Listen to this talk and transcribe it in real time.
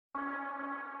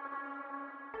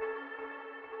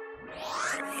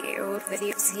Hear all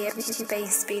videos here,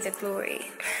 base be the glory.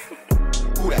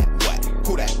 Who that what?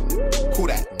 Who that? Who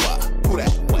that what? Who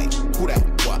that what? Who that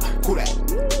what? Who that?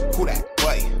 Who that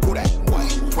what? Who that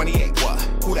what? 28 what?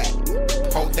 Who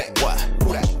that? Hold that what?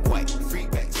 Who that what? Free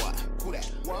back what? Who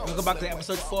that? Welcome back to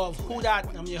episode 4 of Who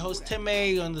Dat. I'm your host Tim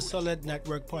A on the Solid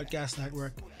Network Podcast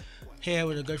Network. Here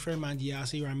with a good friend of mine,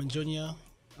 ARCY, RAHMING Jr.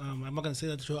 I'm not going to say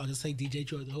that throughout, I'll just say DJ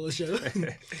throughout the whole show.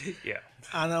 Yeah.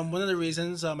 And one of the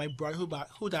reasons I brought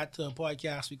Who Dat to a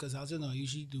podcast because, as you know, I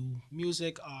usually do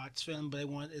music, arts, film, but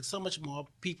it's so much more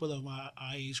people of our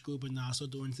age group and also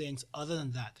doing things other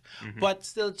than that. Mm-hmm. But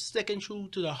still sticking true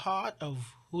to the heart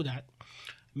of Who Dat.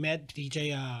 Met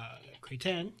DJ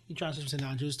Creighton. He transitioned from St.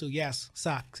 Andrews to,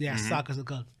 SAC. Yes, SAC is a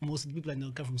cult. Most of the people I know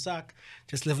come from SAC.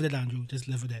 Just live with it, Andrew. Just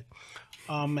live with it.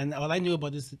 And all I knew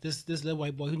about this little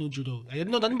white boy who knew judo. I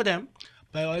didn't know nothing but him,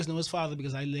 but I always knew his father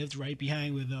because I lived right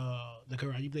behind where the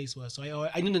karate place was. So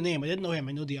I knew the name. I didn't know him.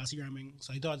 I knew the RC RAHMING.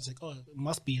 So I thought it's like, oh, it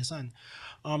must be his son.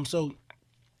 So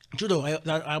judo. I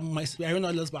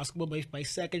know basketball, but my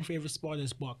second favorite sport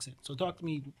is boxing. So talk to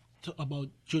me about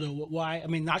judo. Why? I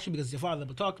mean, not because it's your father,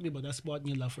 but talk to me about that sport and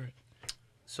your love for it.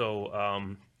 So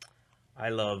I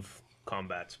love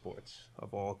combat sports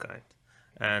of all kinds.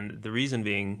 And the reason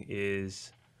being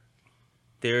is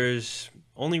there's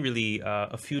only really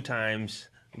a few times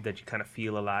that you kind of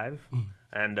feel alive. Mm.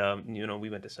 And, we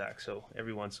went to SAC, so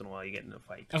every once in a while you get in a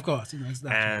fight. Of course. It's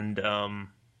that. And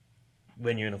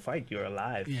when you're in a fight, you're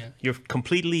alive. Yeah. You're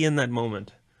completely in that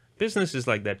moment. Business is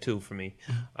like that, too, for me.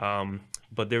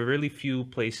 But there are really few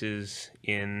places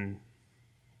in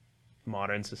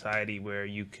modern society where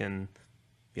you can,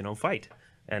 fight.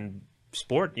 And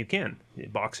sport, you can.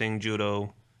 Boxing,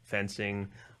 judo, fencing.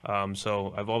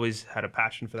 So I've always had a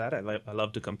passion for that. I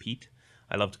love to compete.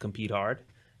 I love to compete hard.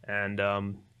 And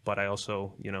but I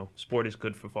also, sport is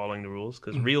good for following the rules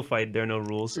because real fight, there are no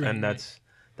rules, right, and that's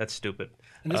stupid.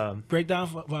 And just break down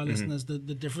for our listeners the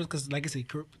difference, because like I say,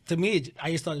 to me,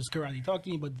 I just thought it was karate. Talk to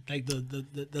me about like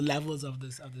the levels of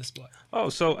this sport. Oh,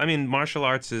 so I mean, martial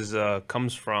arts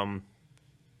comes from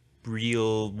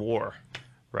real war,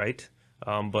 right?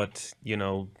 But,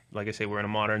 like I say, we're in a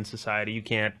modern society. You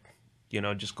can't,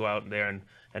 just go out there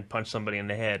and punch somebody in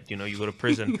the head. You go to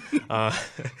prison.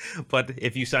 But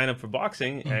if you sign up for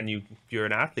boxing and you're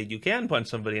an athlete, you can punch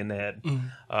somebody in the head.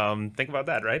 Think about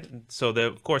that, right? So,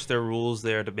 of course, there are rules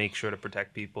there to make sure to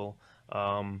protect people.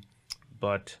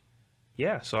 But,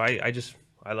 yeah, so I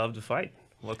love to fight.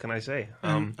 What can I say?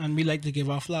 And we like to give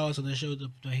our flowers on the show to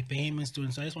the Bahamian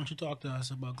students. So I just want you to talk to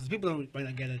us about, because people might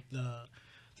not get it,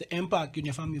 the impact you and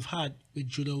your family have had with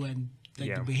judo and the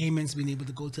Bahamians being able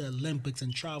to go to Olympics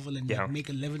and travel and make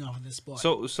a living off of this sport.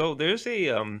 So there's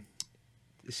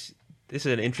this is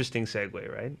an interesting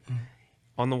segue, right?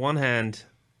 On the one hand,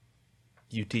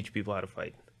 you teach people how to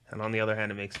fight, and on the other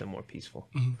hand, it makes them more peaceful.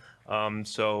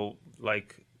 So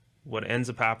like what ends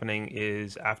up happening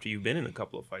is after you've been in a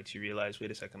couple of fights, you realize,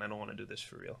 wait a second, I don't want to do this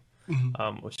for real.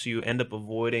 So you end up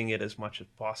avoiding it as much as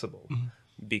possible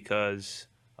because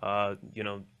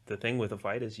the thing with a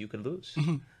fight is you could lose.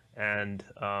 And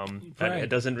it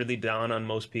doesn't really dawn on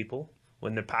most people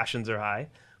when their passions are high.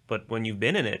 But when you've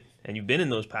been in it and you've been in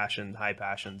those high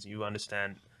passions, you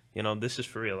understand, this is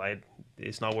for real.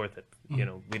 It's not worth it.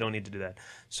 We don't need to do that.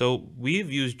 So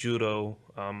we've used judo.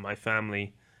 My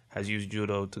family has used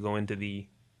judo to go into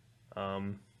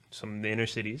some of the inner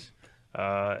cities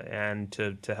and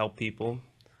to help people.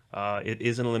 It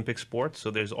is an Olympic sport,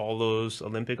 so there's all those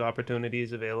Olympic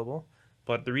opportunities available.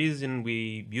 But the reason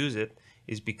we use it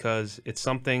is because it's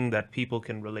something that people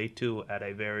can relate to at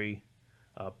a very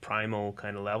primal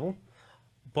kind of level.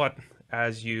 But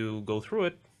as you go through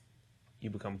it, you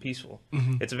become peaceful.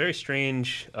 It's a very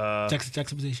strange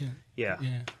juxtaposition. Yeah.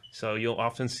 So you'll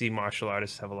often see martial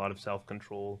artists have a lot of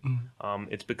self-control.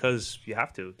 It's because you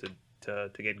have to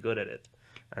get good at it.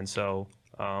 And so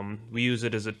we use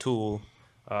it as a tool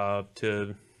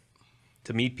to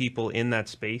meet people in that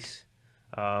space.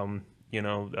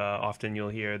 Often you'll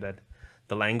hear that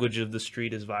the language of the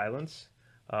street is violence.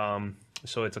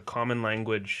 So it's a common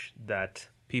language that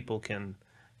people can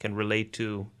relate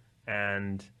to,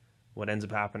 and what ends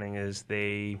up happening is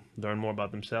they learn more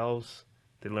about themselves.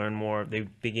 They learn more. They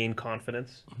gain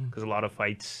confidence, because a lot of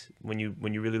fights, when you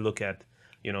really look at,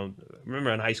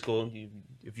 remember in high school,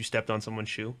 if you stepped on someone's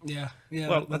shoe.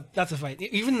 Well, that's a fight.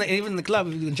 Even in the club,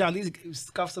 if Charlie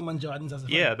scuff someone Jordans, that's a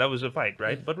fight. Yeah, that was a fight,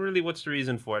 right? Yeah. But really, what's the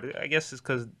reason for it? I guess it's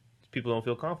because people don't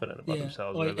feel confident about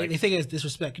themselves. Or Or like, they think it's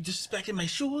disrespect. You disrespected my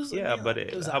shoes. yeah, but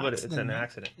was how an about it's an man.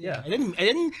 accident? Yeah. I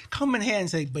didn't come in here and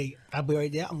say, "Wait, I'll be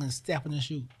right there. I'm gonna step on the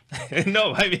shoe."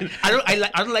 No, I mean,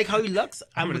 I don't like how he looks.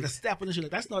 I'm gonna step on the shoe.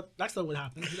 Like, that's not what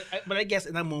happens. But I guess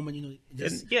in that moment,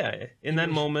 just, in that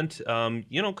moment,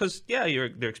 because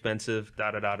they're expensive,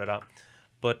 da da da da da,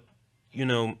 but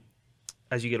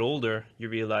as you get older, you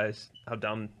realize how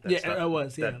dumb that stuff. I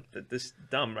was. That this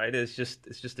dumb, right? It's just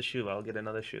a shoe. I'll get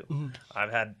another shoe.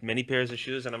 I've had many pairs of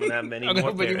shoes, and I'm gonna have many I'm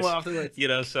more gonna have many pairs. more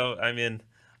afterwards. So I mean,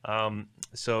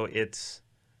 so it's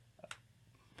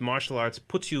martial arts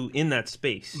puts you in that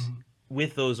space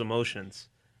with those emotions,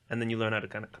 and then you learn how to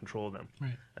kind of control them.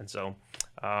 Right. And so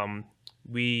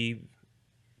we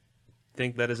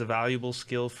think that is a valuable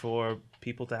skill for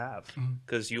people to have,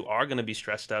 because you are going to be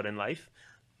stressed out in life.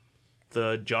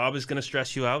 The job is going to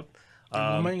stress you out.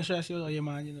 Your money stress you, or your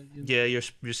mind, Yeah, your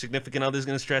significant other is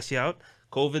going to stress you out.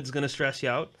 COVID's going to stress you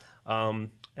out,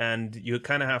 and you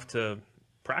kind of have to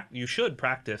you should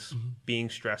practice being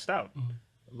stressed out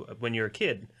when you're a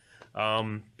kid,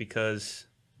 because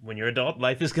when you're adult,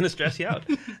 life is going to stress you out.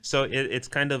 So it's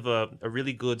kind of a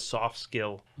really good soft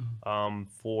skill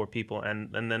for people.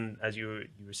 And then, as you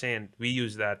were saying, we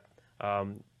use that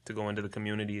to go into the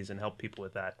communities and help people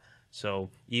with that. So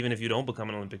even if you don't become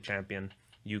an Olympic champion,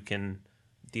 you can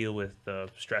deal with the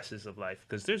stresses of life,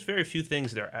 because there's very few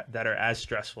things that are as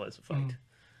stressful as a fight.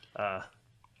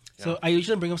 So I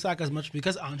usually bring up Sock as much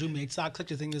because Andrew made Sock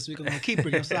such a thing this week. I'm going to keep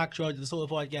bringing up Sock throughout this whole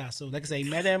podcast. So like I say, I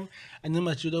met him, and then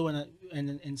my judo and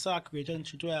in Sock, grade 10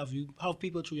 through 12, you help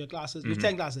people through your classes. You have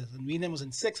 10 classes, and me and him was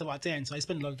in 6 of our 10, so I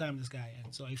spent a lot of time with this guy.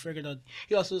 And so I figured out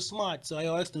he also was smart, so I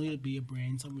always knew he'd be a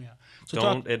brain somewhere. So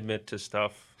don't admit to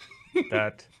stuff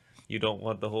that you don't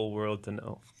want the whole world to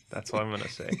know. That's what I'm going to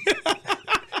say.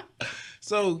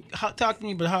 So talk to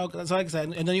me about how, so like I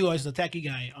said, and then you always the techie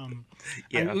guy.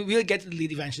 And we'll get to the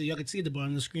lead eventually. You can see the button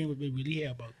on the screen what we really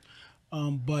hear about.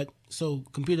 But so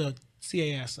computer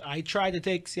CAS. I tried to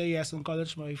take CAS in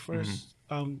college my first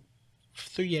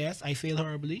 3 years. I failed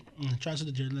horribly. Transferred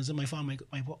to journalism. I found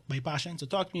my passion. So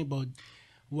talk to me about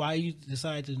why you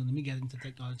decided to let me get into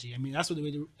technology. I mean, that's what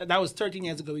that was 13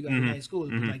 years ago. We got in high school.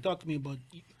 But like, talk to me about,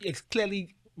 it's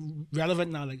clearly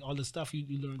relevant now, like all the stuff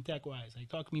you learn tech wise. Like,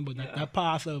 talk to me about that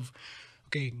path of,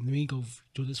 okay, let me go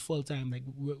do this full time. Like,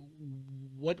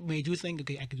 what made you think,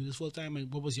 okay, I could do this full time,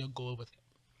 and what was your goal with it?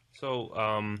 So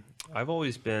I've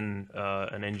always been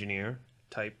an engineer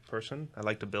type person. I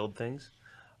like to build things.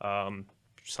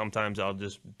 Sometimes I'll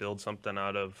just build something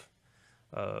out of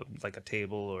like a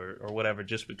table or whatever,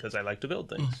 just because I like to build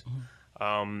things.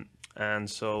 And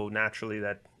so naturally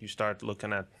that you start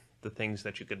looking at the things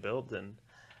that you could build. And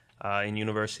in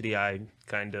university, I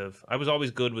was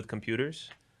always good with computers,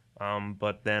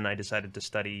 but then I decided to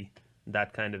study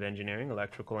that kind of engineering,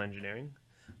 electrical engineering,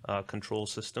 control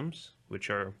systems, which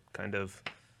are kind of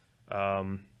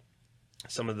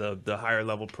some of the higher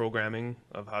level programming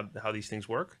of how these things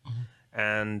work.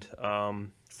 And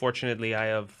fortunately, I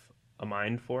have a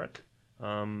mind for it.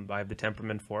 I have the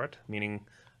temperament for it, meaning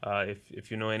if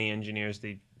you know any engineers,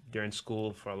 they're in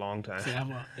school for a long time.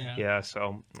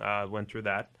 So I went through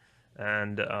that,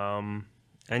 and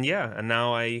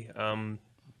now I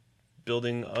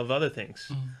building of other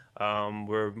things.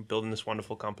 We're building this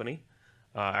wonderful company,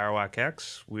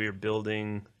 Arawak. We're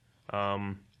building,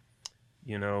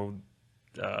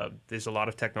 there's a lot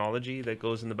of technology that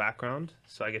goes in the background,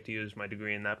 so I get to use my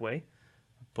degree in that way.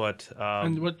 But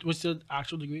and what's the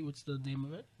actual degree? What's the name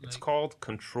of it? It's called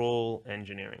control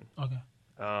engineering. Okay.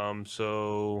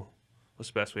 So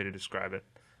what's the best way to describe it?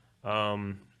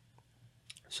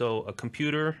 So a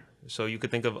computer, so you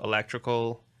could think of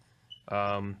electrical,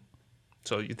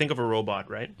 so you think of a robot,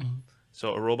 right?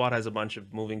 So a robot has a bunch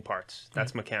of moving parts.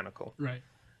 That's mechanical. Right.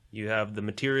 You have the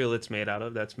material it's made out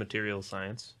of. That's material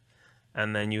science.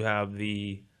 And then you have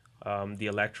the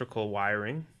electrical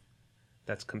wiring.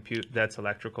 That's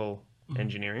electrical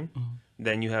engineering.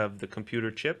 Then you have the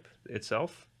computer chip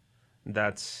itself.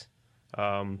 That's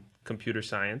computer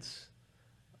science.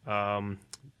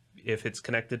 If it's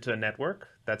connected to a network,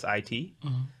 that's IT.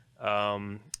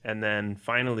 And then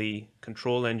finally,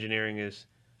 control engineering is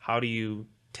how do you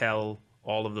tell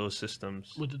all of those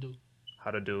systems what to do,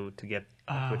 how to do to get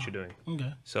what you're doing.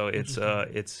 Okay. So it's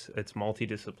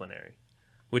multidisciplinary,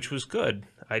 which was good.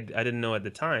 I didn't know at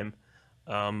the time,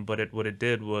 but what it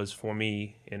did was for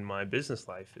me in my business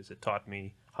life is it taught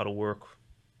me how to work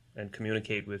and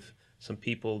communicate with some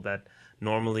people that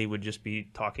normally would just be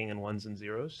talking in ones and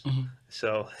zeros.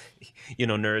 So,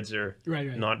 nerds are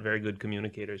not very good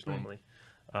communicators normally.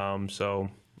 So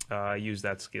I use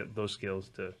those skills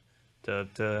to to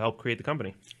help create the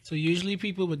company. So usually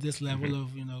people with this level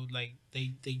of, like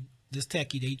they this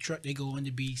techie, they go on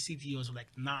to be CTOs of like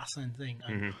NASA and thing.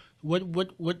 And what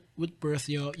birth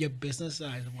your business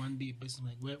side want to be a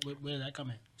business, like where did that come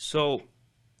in? So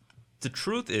the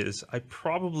truth is, I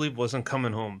probably wasn't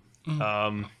coming home.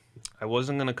 I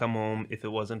wasn't going to come home if it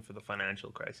wasn't for the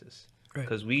financial crisis. Right.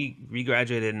 Because we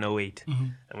graduated in '08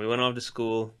 and we went off to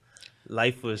school.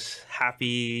 Life was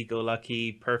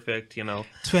happy-go-lucky, perfect,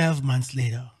 12 months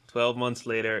later. 12 months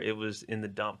later, it was in the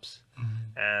dumps.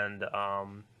 And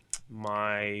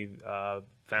my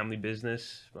family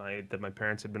business that my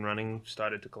parents had been running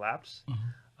started to collapse.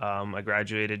 I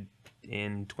graduated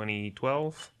in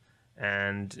 2012,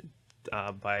 and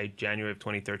by January of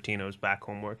 2013, I was back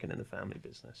home working in the family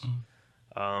business.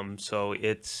 So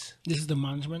it's... This is the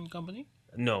management company?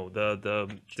 No,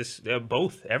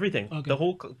 both, everything. Okay.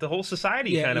 The whole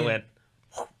society kind of went.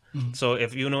 So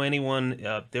if you know anyone,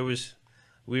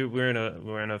 we're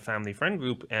in a family friend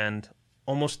group, and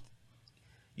almost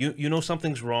you know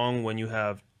something's wrong when you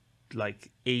have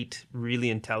like 8 really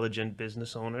intelligent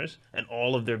business owners and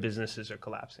all of their businesses are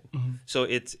collapsing. So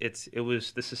it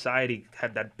was the society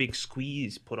had that big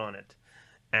squeeze put on it,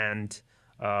 and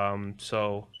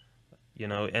so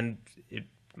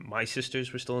my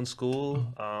sisters were still in school,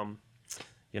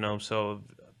 so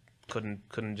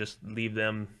couldn't just leave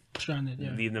them stranded.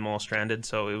 Yeah. Leave them all stranded.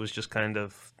 So it was just kind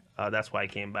of that's why I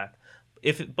came back.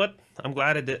 But I'm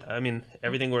glad it did. I mean,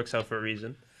 everything works out for a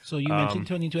reason. So you mentioned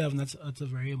 2012, and that's a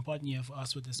very important year for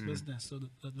us with this business. So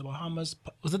the Bahamas,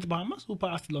 was it the Bahamas who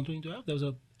passed the law in 2012? There was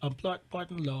a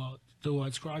patent law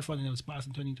towards crowdfunding that was passed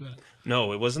in 2012.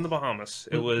 No, it wasn't the Bahamas.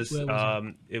 It was it?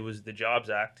 It was the Jobs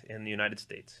Act in the United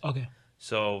States. Okay.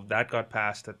 So that got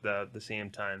passed at the same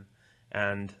time,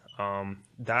 and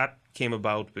that came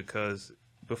about because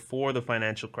before the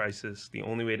financial crisis, the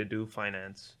only way to do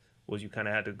finance was you kind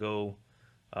of had to go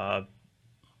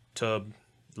to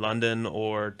London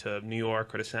or to New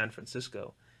York or to San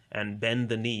Francisco and bend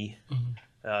the knee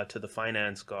to the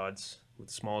finance gods with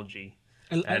small g.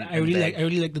 I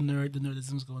really like the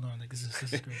nerdisms going on. Like this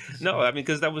is great. No, I mean,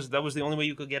 because that was the only way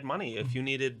you could get money. If you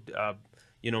needed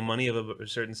money of a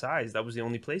certain size, that was the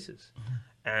only places.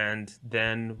 And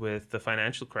then with the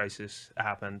financial crisis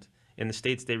happened in the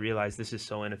States, they realized this is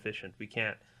so inefficient. We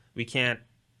can't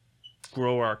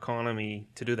grow our economy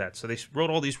to do that. So they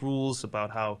wrote all these rules about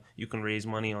how you can raise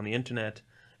money on the internet,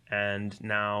 and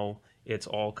now it's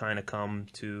all kind of come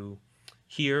to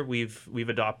here. We've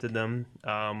adopted them.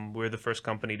 We're the first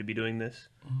company to be doing this,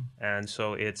 and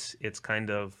so it's kind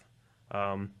of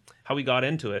how we got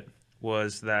into it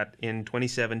was that in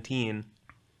 2017,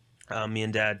 me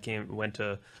and Dad went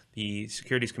to the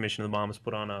Securities Commission of the Bahamas,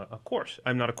 put on a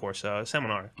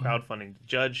seminar, crowdfunding, to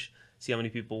judge, see how many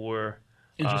people were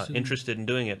interested in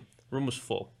doing it. Room was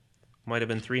full. Might have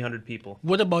been 300 people.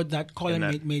 What about that calling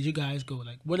made you guys go?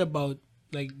 Like, what about,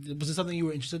 like, was it something you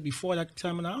were interested before that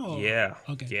seminar? Or? Yeah.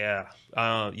 Okay. Yeah.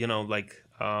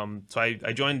 So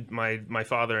I joined my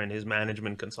father in his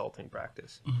management consulting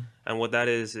practice. And what that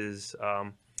is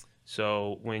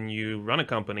so when you run a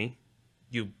company,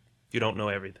 you don't know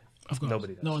everything. Of course.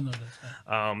 Nobody does. No one knows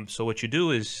that. So what you do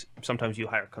is sometimes you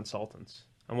hire consultants.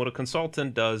 And what a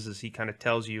consultant does is he kind of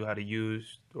tells you how to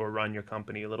use or run your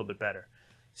company a little bit better.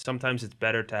 Sometimes it's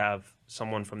better to have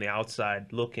someone from the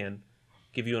outside look in,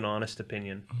 give you an honest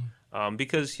opinion.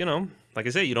 Because, like I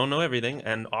say, you don't know everything.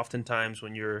 And oftentimes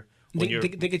when you're... They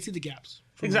can see the gaps.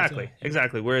 Exactly.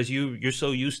 Whereas you're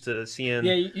so used to seeing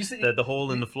the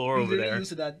hole in the floor over there. Used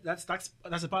to that. That's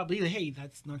a probably, hey,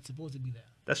 that's not supposed to be there.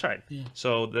 That's right. Yeah.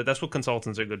 So that's what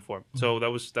consultants are good for. So that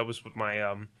was what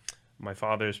my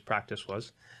father's practice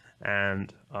was,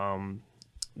 and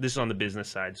this is on the business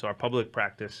side. So our public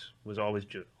practice was always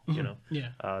judo.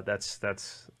 That's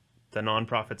the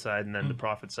nonprofit side, and then the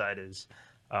profit side is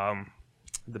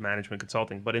the management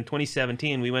consulting. But in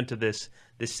 2017, we went to this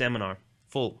seminar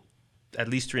full. At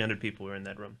least 300 people were in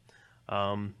that room,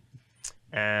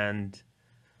 and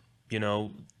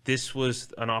this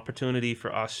was an opportunity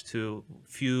for us to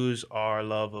fuse our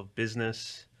love of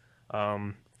business,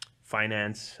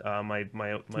 finance. My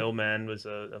old man was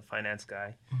a finance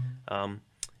guy,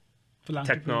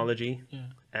 technology,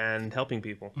 and helping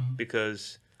people.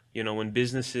 Because when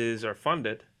businesses are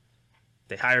funded,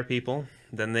 they hire people,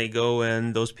 then they go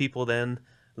and those people then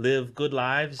live good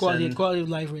lives. Quality of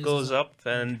life goes up,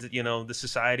 and the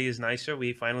society is nicer.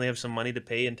 We finally have some money to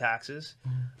pay in taxes,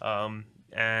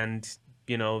 and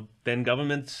then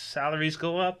government salaries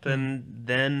go up, and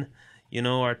then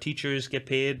our teachers get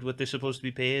paid what they're supposed to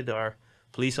be paid, our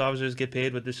police officers get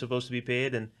paid what they're supposed to be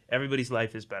paid, and everybody's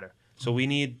life is better. So we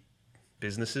need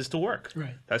businesses to work.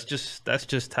 Right. That's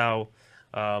just how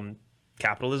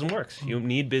capitalism works. You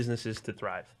need businesses to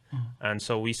thrive. And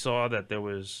so we saw that there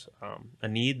was a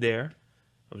need there.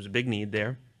 There was a big need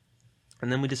there.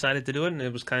 And then we decided to do it, and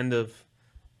it was kind of,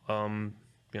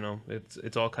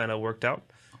 it's all kind of worked out.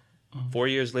 4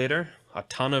 years later, a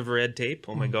ton of red tape.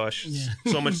 Oh my gosh,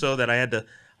 so much so that I had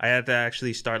to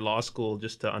actually start law school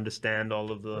just to understand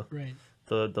all of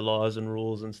the laws and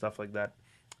rules and stuff like that.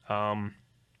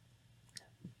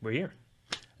 We're here.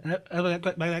 And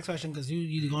my next question, because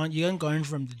you're going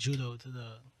from the judo to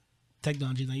the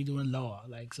technology, now you're doing law.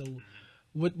 Like, so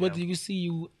what do you see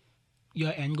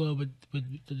your end goal with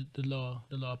the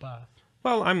law path?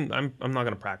 Well, I'm not going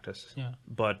to practice. Yeah.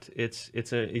 But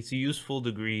it's a useful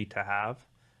degree to have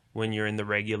when you're in the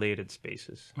regulated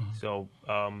spaces. So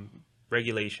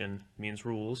regulation means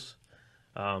rules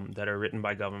that are written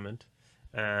by government,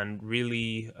 and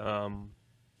really,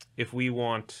 if we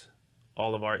want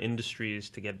all of our industries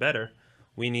to get better,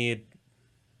 we need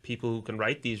people who can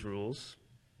write these rules,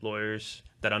 lawyers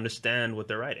that understand what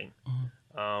they're writing.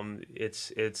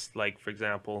 It's like, for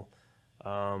example,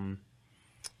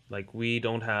 like we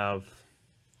don't have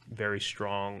very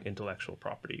strong intellectual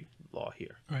property law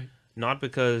here. Right. Not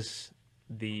because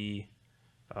they're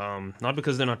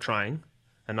not trying,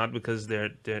 and not because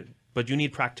but you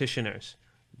need practitioners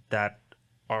that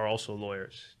are also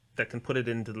lawyers that can put it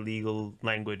into the legal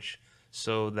language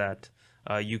so that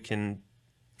you can,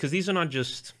 because these are not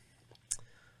just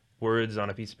words on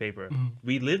a piece of paper.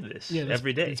 We live this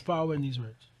every day. There's power in these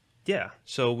words. Yeah.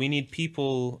 So we need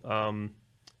people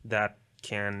that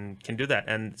can do that.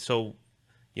 And so,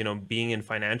 being in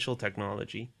financial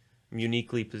technology, I'm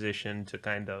uniquely positioned to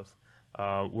kind of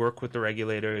work with the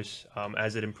regulators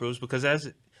as it improves, because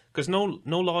no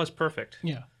law is perfect.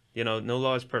 Yeah. No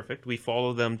law is perfect. We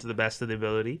follow them to the best of the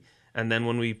ability. And then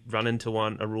when we run into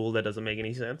a rule that doesn't make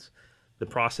any sense, the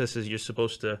process is you're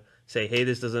supposed to say, hey,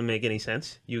 this doesn't make any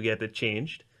sense. You get it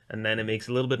changed. And then it makes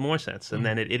a little bit more sense. And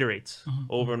then it iterates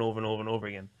over and over and over and over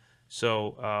again.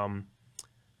 So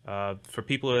for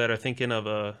people that are thinking of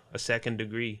a second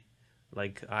degree,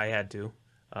 like I had to,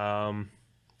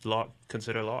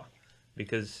 consider law,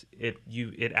 because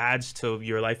it adds to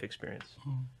your life experience.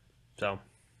 So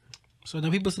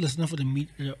now people's listening for the meet,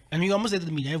 and we almost did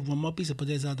the meet. I have one more piece of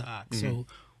potatoes to ask. So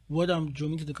what drew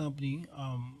me to the company,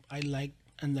 I like,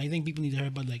 and I think people need to hear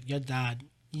about, like, your dad.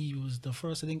 He was the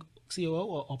first, I think, COO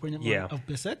or operating of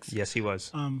BISX. Yes, he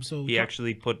was. So he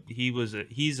actually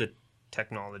he's a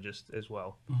technologist as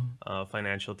well,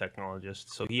 financial technologist.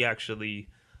 So he actually,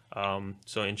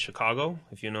 so in Chicago,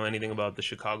 if you know anything about the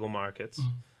Chicago markets,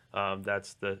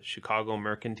 that's the Chicago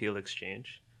Mercantile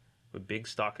Exchange, a big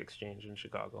stock exchange in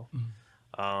Chicago.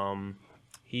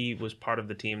 He was part of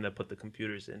the team that put the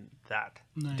computers in that,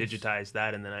 digitized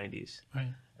that in the 90s.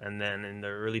 Right. And then in the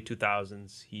early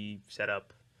 2000s, he set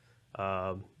up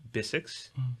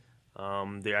BISX.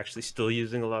 They're actually still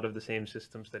using a lot of the same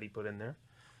systems that he put in there.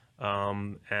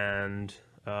 And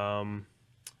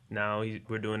now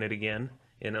we're doing it again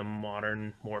in a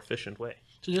modern, more efficient way.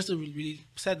 So just to really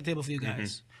set the table for you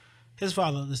guys, his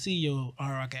father, the CEO of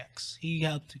ROX, he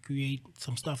helped to create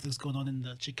some stuff that's going on in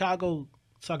the Chicago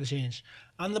Stock Exchange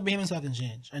and the Bahamian Stock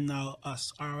Exchange, and now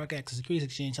us, ROX, Securities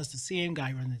Exchange, that's the same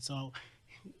guy running it. So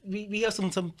we have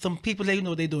some people that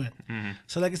know what they're doing.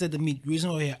 So like I said, the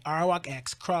reason over here,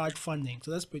 ROX crowdfunding.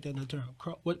 So let's break down the term.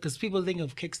 Because people think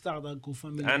of Kickstarter,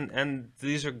 GoFundMe. And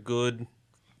these are good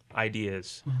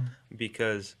ideas,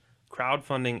 because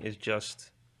crowdfunding is just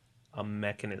a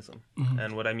mechanism.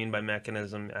 And what I mean by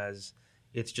mechanism as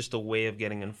it's just a way of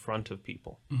getting in front of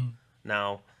people.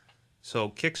 Now, so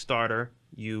Kickstarter,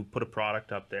 you put a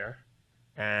product up there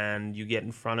and you get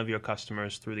in front of your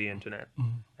customers through the internet,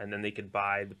 and then they could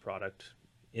buy the product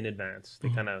in advance. They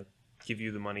kind of give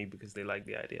you the money because they like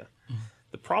the idea.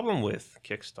 The problem with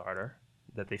Kickstarter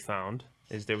that they found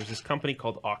is there was this company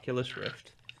called Oculus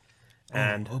Rift.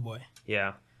 And oh boy.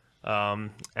 Yeah.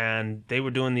 And they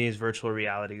were doing these virtual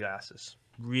reality glasses,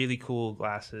 really cool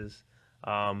glasses.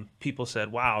 People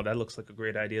said, wow, that looks like a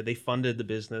great idea. They funded the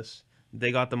business.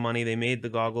 They got the money. They made the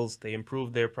goggles. They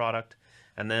improved their product.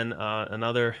 And then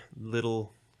another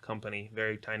little company,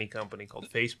 very tiny company called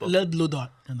Facebook. Little blue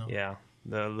dot. Yeah.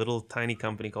 The little tiny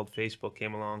company called Facebook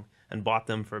came along and bought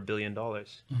them for $1 billion.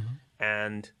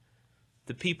 And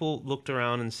the people looked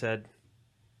around and said,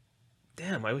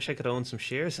 damn, I wish I could own some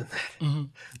shares in that.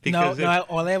 Because no,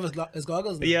 all I have is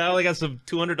goggles now. Yeah, I only got some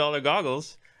 $200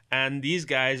 goggles, and these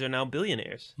guys are now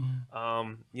billionaires.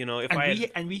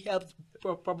 We helped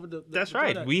probably that's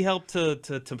right. We helped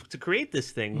to create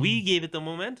this thing. We gave it the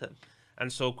momentum,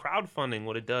 And so crowdfunding,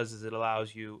 what it does is it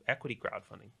allows you equity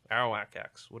crowdfunding, AROAC,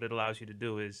 what it allows you to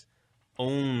do is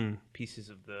own pieces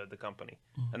of the company.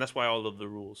 And that's why all of the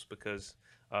rules, because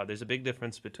there's a big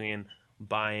difference between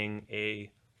buying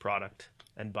a product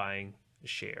and buying a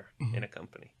share in a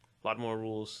company. A lot more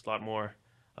rules, a lot more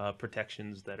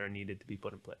protections that are needed to be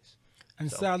put in place.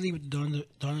 And So- sadly, with done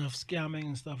enough scamming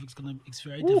and stuff, it's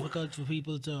very difficult for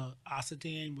people to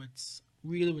ascertain what's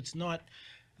real, what's not.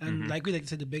 And like we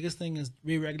said, the biggest thing is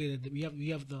we regulated. We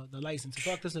have the license. So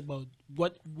talk to us about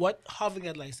what having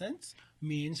that license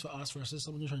means for us versus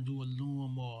someone who's trying to do a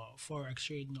loan or forex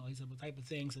trading or these type of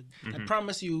things that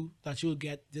promise you that you'll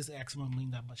get this X amount of money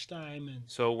in that much time. And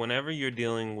So whenever you're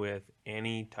dealing with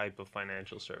any type of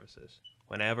financial services,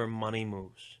 whenever money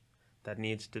moves, that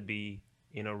needs to be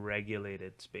in a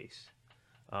regulated space,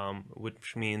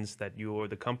 which means that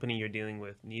the company you're dealing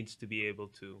with needs to be able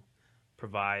to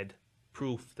provide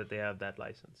proof that they have that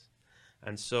license.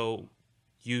 And so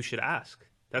you should ask.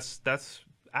 That's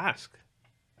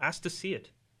ask to see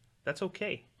it. That's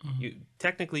okay.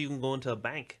 Technically you can go into a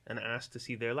bank and ask to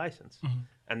see their license,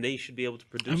 and they should be able to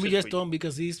produce. we it just for don't,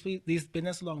 because these been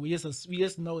this long. We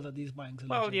just know that these banks are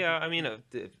Well, legit. yeah, I mean,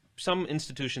 some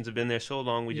institutions have been there so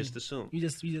long, we just assume. We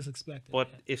just expect it. But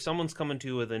if someone's coming to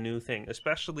you with a new thing,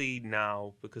 especially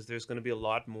now, because there's going to be a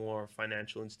lot more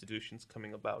financial institutions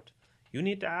coming about, you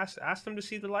need to ask them to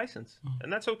see the license,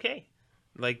 and that's okay.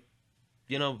 Like,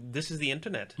 this is the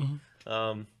internet,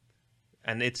 and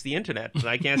it's the internet. And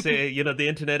I can't say, the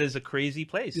internet is a crazy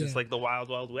place. Yeah. It's like the wild,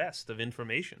 wild west of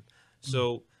information.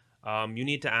 So you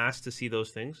need to ask to see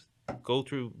those things. Go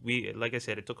through. Like I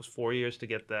said, it took us 4 years to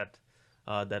get that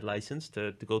license,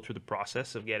 to go through the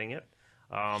process of getting it.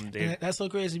 And that's so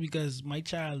crazy because my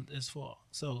child is 4,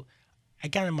 so I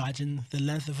can't imagine the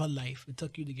length of her life it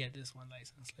took you to get this one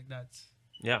license. Like that's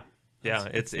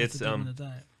it's the amount of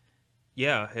time.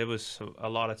 yeah, it was a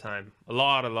lot of time, a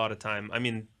lot of time. I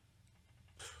mean,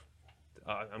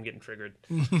 I'm getting triggered.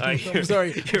 I'm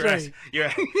sorry. I'm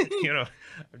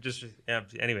just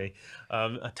anyway.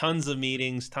 Tons of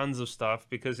meetings, tons of stuff,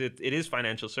 because it is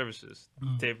financial services.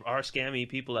 There are scammy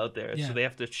people out there, Yeah. so they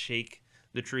have to shake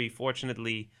the tree.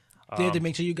 Fortunately, They had to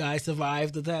make sure you guys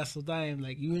survive the test of time.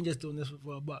 Like you ain't just doing this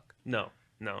for a buck. No.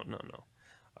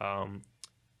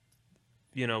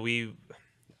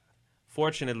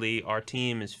 Fortunately, our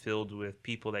team is filled with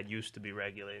people that used to be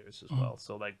regulators as well.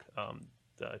 So, like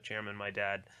the chairman, my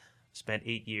dad, spent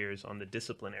 8 years on the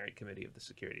disciplinary committee of the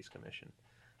Securities Commission,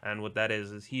 and what that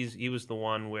is he was the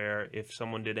one where if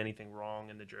someone did anything wrong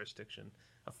in the jurisdiction,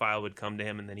 a file would come to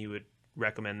him, and then he would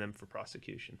recommend them for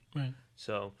prosecution. Right.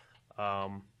 So,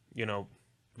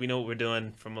 we know what we're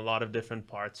doing from a lot of different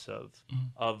parts of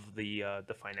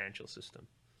the financial system.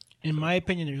 In my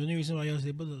opinion, the only reason why I was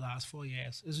able to last 4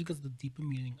 years is because of the deeper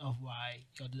meaning of why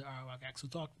you did ROAC. So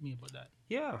talk to me about that.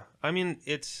 Yeah, I mean,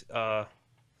 it's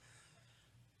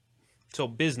so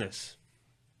business.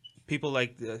 People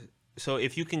so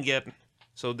if you can get,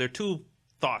 so there are two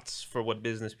thoughts for what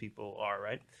business people are,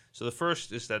 right? So the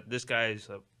first is that this guy is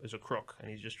a crook and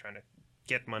he's just trying to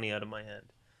get money out of my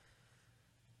hand.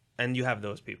 And you have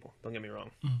those people. Don't get me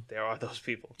wrong. There are those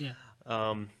people. Yeah.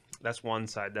 That's one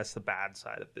side. That's the bad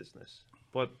side of business.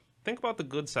 But think about the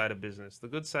good side of business. The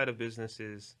good side of business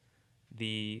is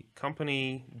the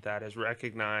company that has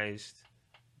recognized,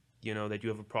 that you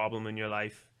have a problem in your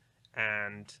life,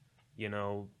 and you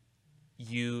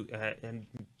and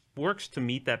works to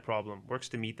meet that problem, works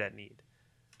to meet that need.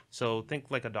 So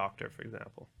think like a doctor, for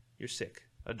example. You're sick.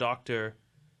 A doctor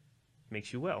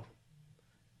makes you well.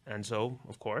 And so,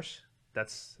 of course,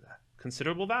 that's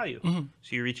considerable value.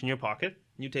 So you reach in your pocket,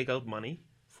 you take out money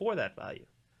for that value.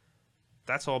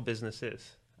 That's all business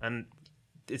is. And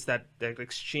it's that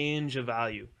exchange of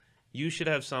value. You should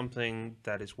have something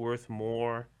that is worth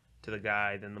more to the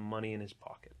guy than the money in his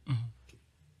pocket.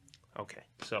 Okay,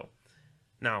 so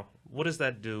now, what does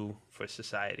that do for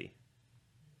society?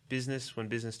 When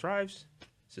business thrives,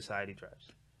 society thrives.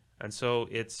 And so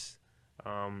it's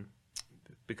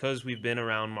because we've been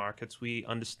around markets, we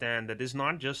understand that it's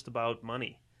not just about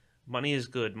money. Money is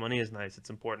good, money is nice, it's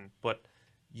important, but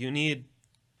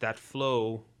that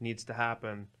flow needs to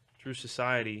happen through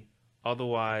society.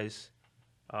 Otherwise,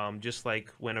 just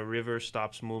like when a river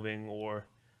stops moving or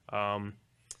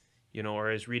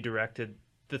is redirected,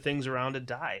 the things around it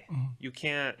die. You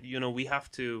can't, we have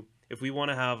to, if we want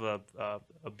to have a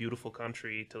beautiful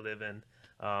country to live in,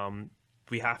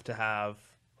 we have to have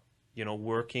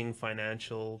working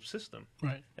financial system.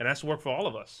 Right. And that's work for all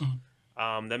of us.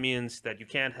 That means that you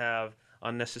can't have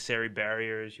unnecessary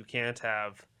barriers. You can't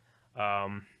have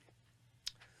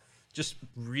just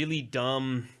really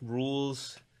dumb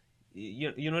rules.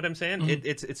 you know what I'm saying?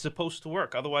 It's supposed to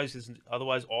work. Otherwise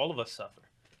all of us suffer.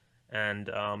 And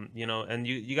you know, and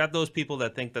you got those people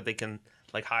that think that they can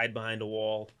like hide behind a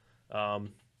wall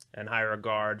and hire a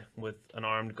guard with an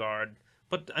armed guard.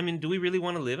 But I mean, do we really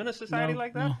want to live in a society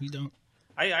like that? No, we don't.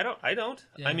 I don't.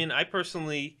 Yeah. I mean, I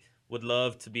personally would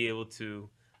love to be able to,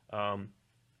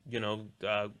 you know,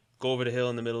 go over the hill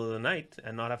in the middle of the night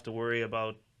and not have to worry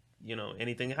about, you know,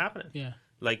 anything happening. Yeah.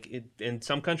 Like in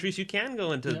some countries, you can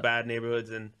go into bad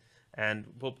neighborhoods and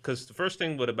well, because the first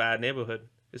thing with a bad neighborhood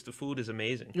is the food is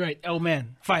amazing. Right. Oh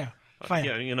man, fire.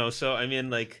 Yeah, you know. So I mean,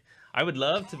 like, I would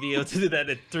love to be able to do that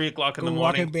at 3 o'clock in the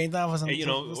Walking morning. paint off or some, You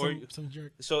know, or some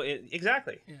jerk. so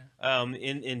exactly. Yeah.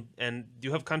 And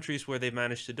you have countries where they've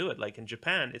managed to do it. Like in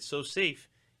Japan, it's so safe.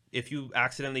 If you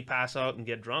accidentally pass out and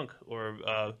get drunk, or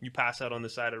you pass out on the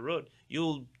side of the road,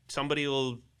 somebody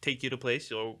will take you to place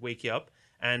or wake you up,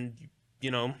 and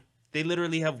you know they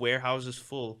literally have warehouses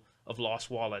full of lost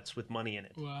wallets with money in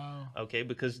it. Wow. Okay,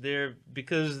 because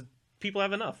people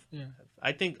have enough. Yeah.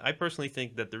 I personally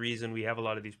think that the reason we have a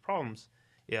lot of these problems,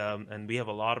 and we have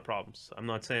a lot of problems. I'm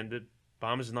not saying that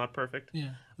Bahamas is not perfect.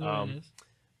 Yeah. No, it is.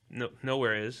 No,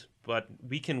 nowhere is, but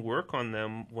we can work on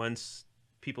them once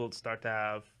people start to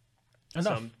have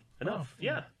enough.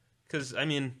 Yeah, because I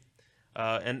mean,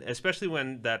 and especially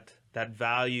when that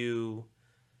value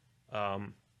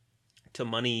to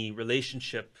money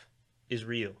relationship is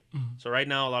real. So right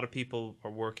now, a lot of people are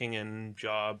working in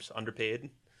jobs underpaid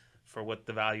for what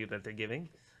the value that they're giving,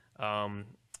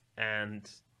 and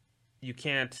you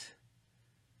can't,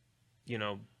 you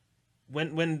know,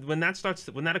 when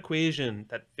that equation,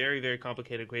 that very very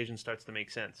complicated equation starts to make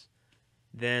sense,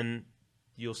 then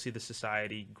you'll see the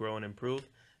society grow and improve.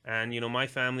 And you know, my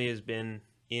family has been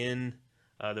in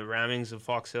the RAHMINGs of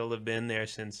Fox Hill have been there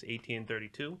since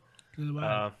 1832.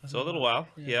 So a little while,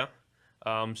 yeah.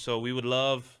 So we would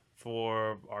love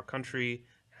for our country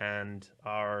and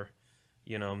our,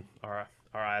 you know, our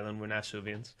island, we're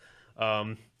Nasuvians,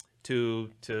 to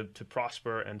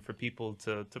prosper, and for people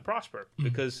to prosper,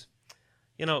 because,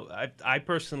 you know, I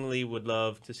personally would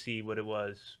love to see what it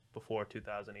was before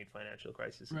 2008 financial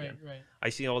crisis again. Right. I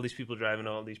see all these people driving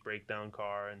all these breakdown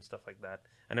car and stuff like that,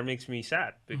 and it makes me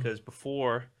sad, because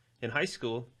before, in high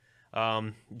school,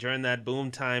 during that boom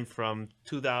time from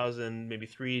 2000 maybe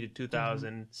 3 to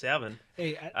 2007,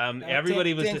 hey,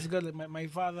 everybody was things good. Like my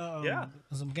father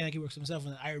was a mechanic. He works himself,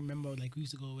 and I remember like we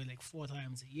used to go away like 4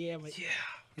 times a year. But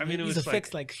I mean, it he was used to like,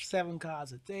 fix like 7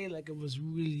 cars a day. Like it was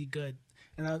really good.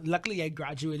 And luckily I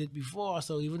graduated before,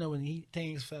 so even though when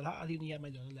things fell hard, he only had my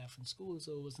daughter left in school,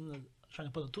 so it wasn't trying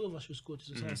to put the 2 of us through school to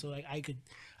success. So like I could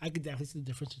definitely see the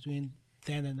difference between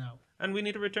then and now. and we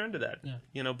need to return to that.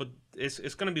 You know, but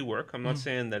it's going to be work. I'm not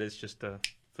saying that it's just a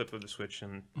flip of the switch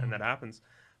and that happens,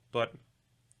 but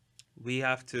we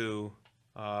have to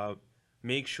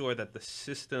make sure that the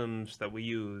systems that we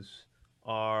use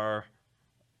are,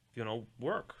 you know,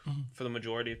 work for the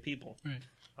majority of people. Right.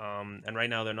 And right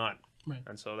now they're not. Right.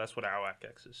 And so that's what our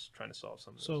WACX is trying to solve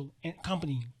some of this. So,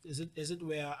 company, is it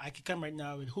where I could come right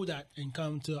now with Who Dat and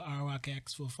come to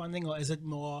RWACX for funding, or is it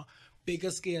more bigger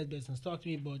scale business? Talk to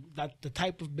me about the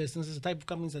type of businesses, the type of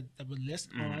companies that would list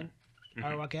on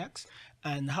RWACX,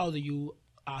 and how do you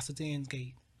ascertain,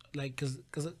 okay, like, because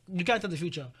you can't tell the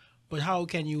future, but how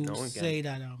can you say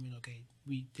that, you know, okay,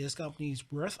 this company is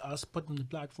worth us putting on the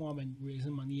platform and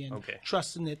raising money and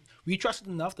trusting it. We trust it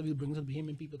enough that we bring it to the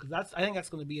Bahamian people, because I think that's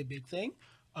going to be a big thing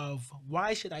of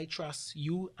why should I trust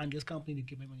you and this company to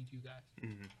give my money to you guys?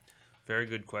 Very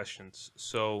good questions.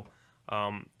 So,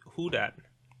 Who Dat,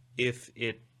 if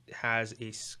it has a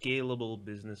scalable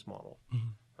business model,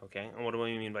 okay, and what do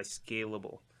I mean by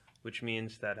scalable? Which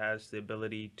means that has the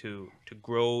ability to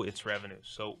grow its revenues.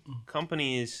 So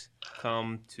companies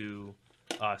come to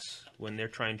us when they're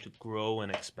trying to grow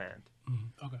and expand.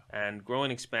 And grow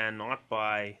and expand not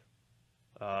by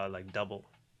like double,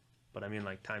 but I mean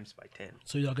like times by 10.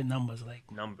 So you look at numbers, like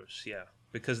numbers, yeah.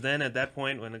 Because then at that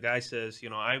point, when the guy says, you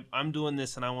know, I'm doing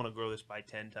this and I want to grow this by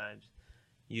 10 times,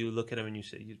 you look at him and you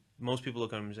say, most people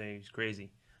look at him and say he's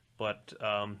crazy, but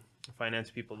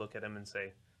finance people look at him and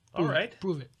say, all right,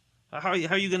 prove it. How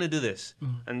are you going to do this?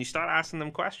 And you start asking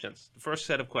them questions. The first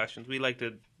set of questions we like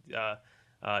to.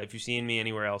 If you've seen me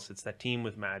anywhere else, it's that team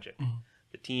with magic.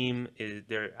 The team is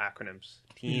their acronyms.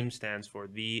 Team stands for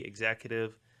the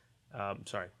executive,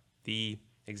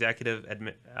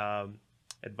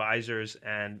 advisors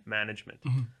and management.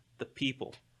 The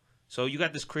people. So you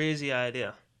got this crazy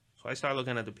idea. So I start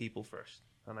looking at the people first,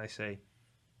 and I say,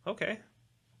 okay,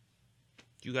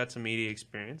 you got some media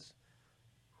experience.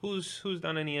 Who's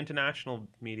done any international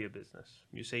media business?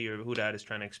 You say your Who Dat is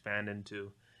trying to expand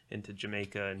into into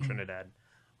Jamaica and Trinidad.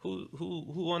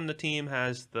 Who on the team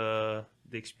has the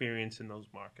experience in those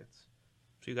markets?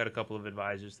 So you got a couple of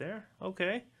advisors there.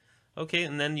 Okay,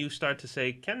 and then you start to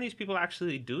say, can these people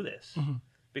actually do this?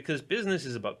 Because business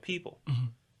is about people.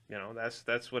 You know,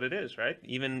 that's what it is, right?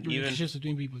 Even Relationships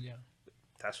between people, yeah.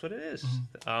 that's what it is.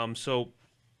 So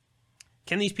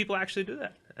can these people actually do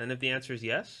that? And if the answer is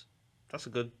yes,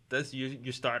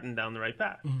 you're starting down the right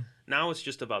path. Now it's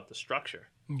just about the structure.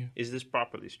 Yeah. Is this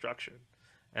properly structured?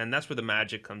 And that's where the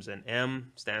magic comes in.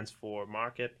 M stands for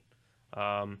market.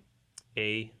 For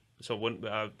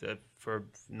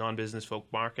non-business folk,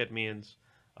 market means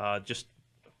just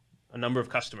a number of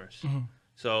customers.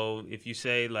 So if you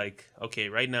say like, okay,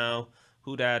 right now,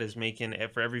 Who Dat is making,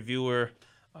 for every viewer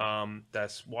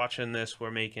that's watching this,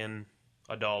 we're making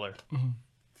 $1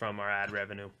 from our ad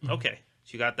revenue. Okay,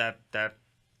 so you got that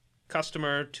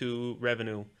customer to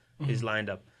revenue is lined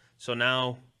up. So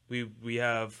now we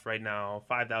have right now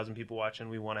 5,000 people watching.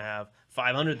 We want to have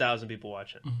 500,000 people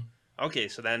watching. Okay,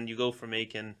 so then you go from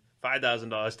making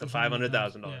 $5,000 to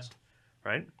 $500,000,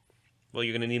 right? Well,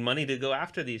 you're going to need money to go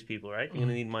after these people, right? You're going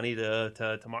to need money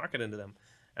to market into them.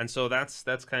 And so that's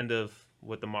kind of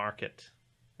what the market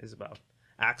is about.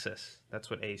 Access. That's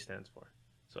what A stands for.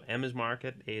 So M is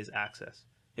market, A is access.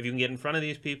 If you can get in front of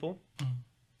these people,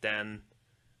 then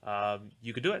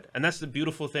you could do it. And that's the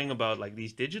beautiful thing about like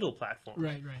these digital platforms.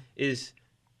 Right. Is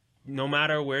no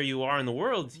matter where you are in the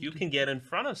world, you can get in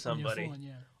front of somebody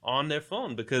on their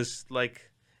phone because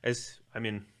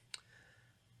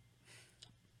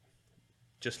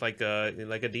just like a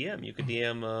DM, you could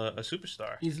DM a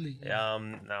superstar easily.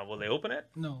 Now, will they open it?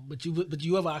 No, but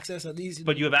you have access at least.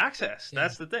 But you have access. Yeah.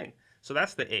 That's the thing. So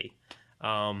that's the A.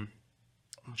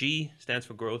 G stands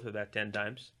for growth of that 10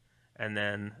 times, and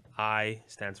then I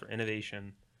stands for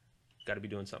innovation. Got to be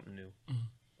doing something new,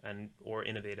 or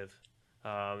innovative.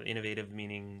 Innovative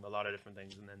meaning a lot of different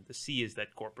things, and then the C is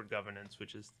that corporate governance,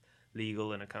 which is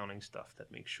legal and accounting stuff that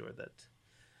makes sure that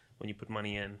when you put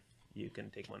money in, you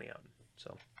can take money out.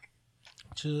 So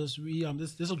this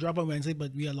will drop on Wednesday,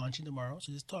 but we are launching tomorrow.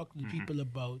 So just talk to people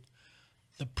about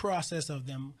the process of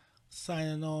them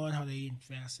signing on, how they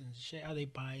invest in share, how they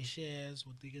buy shares,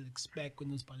 what they can expect when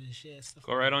they buy the shares. Stuff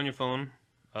go right on your phone.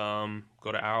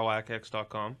 Go to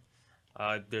arrowx.com.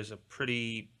 There's a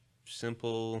pretty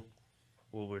simple.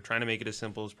 Well, we're trying to make it as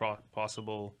simple as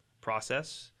possible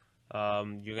process.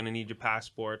 You're going to need your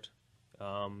passport,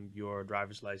 your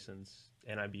driver's license,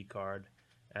 NIB card,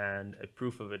 and a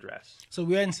proof of address. So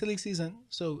we're in silly season.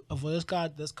 So a voter's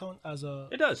card does count as a...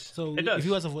 It does. So it does. if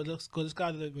you have a voter's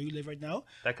card where you live right now,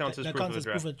 that counts as proof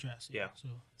of address. Yeah.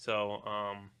 So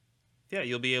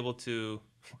you'll be able to...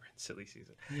 We're in silly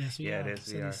season. Yes, we are. It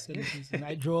is. Silly season.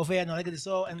 I drove here and I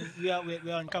saw, and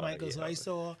we're on Carmichael, so I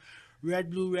saw...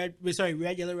 red,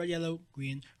 yellow,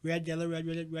 green. Red,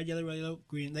 yellow,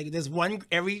 green. Like there's one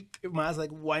every miles,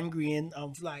 like one green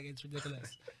flag. It's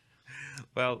ridiculous.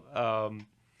 Well,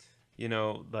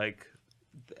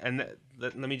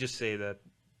 let me just say that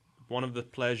one of the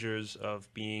pleasures of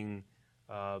being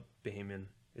Bahamian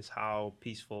is how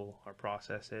peaceful our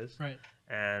process is, right?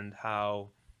 And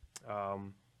how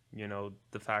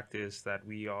the fact is that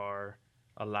we are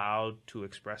allowed to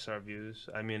express our views.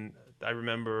 I mean, I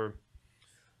remember.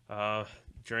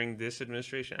 During this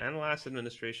administration and the last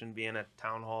administration, being at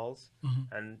town halls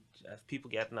and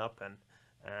people getting up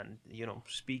and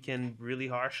speaking really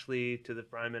harshly to the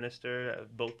prime minister,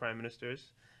 both prime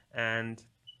ministers, and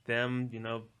them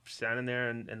standing there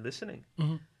and listening.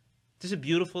 This is a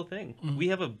beautiful thing. We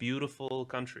have a beautiful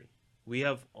country. We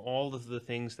have all of the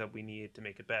things that we need to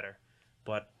make it better,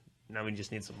 but now we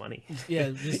just need some money.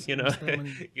 Yeah,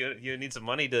 money. You need some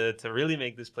money to really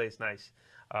make this place nice.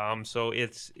 So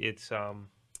it's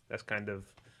that's kind of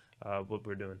what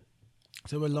we're doing.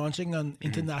 So we're launching an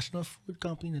international food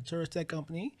company, a tourist tech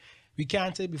company. We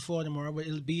can't say before tomorrow, but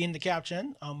it'll be in the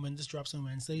caption when this drops on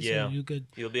Wednesday. Yeah, so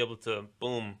you'll be able to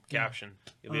caption.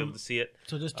 You'll be able to see it.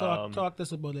 So just talk to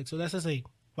us about so let's just say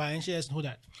buying shares and Who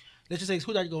Dat. Let's just say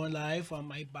Who Dat going live.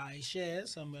 I buy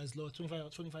shares as low as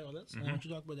 $25. And I want you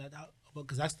to talk about that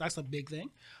because that's a big thing.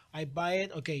 I buy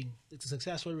it. Okay, it's a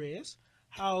successful raise.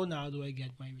 How now do I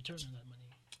get my return on that money?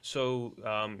 So,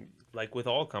 like with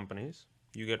all companies,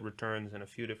 you get returns in a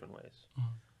few different ways.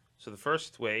 So the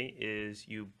first way is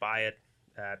you buy it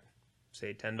at,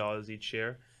 say, $10 each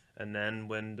share, and then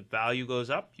when the value goes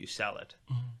up, you sell it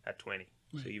at $20. Right.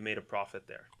 So you made a profit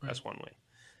there. Right. That's one way.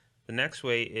 The next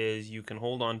way is you can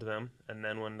hold on to them, and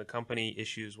then when the company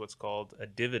issues what's called a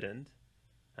dividend,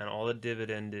 and all a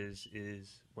dividend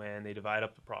is when they divide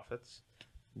up the profits,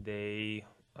 they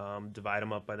divide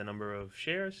them up by the number of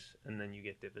shares, and then you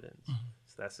get dividends.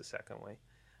 So that's the second way.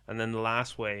 And then the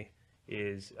last way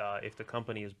is if the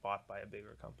company is bought by a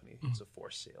bigger company, it's a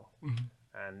forced sale.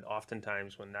 And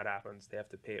oftentimes when that happens, they have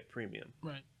to pay a premium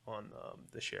on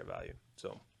the share value.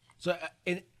 So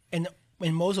in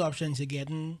most options, you're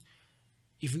getting,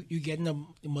 if you're getting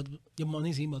your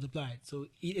money's being multiplied. So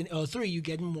in L3, you're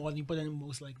getting more than you put in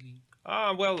most likely.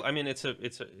 Well, I mean, it's a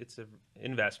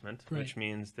investment, which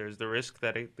means there's the risk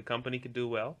that the company could do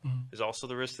well. There's also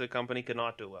the risk that the company could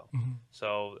not do well.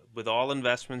 So with all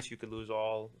investments, you could lose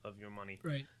all of your money.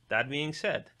 Right. That being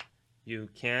said, you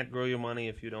can't grow your money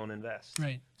if you don't invest.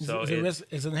 Right. So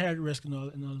it's an inherent risk in all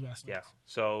investments. Yeah.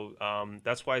 So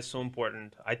that's why it's so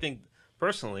important. I think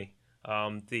personally,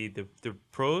 the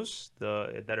pros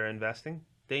that are investing,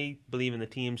 they believe in the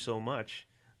team so much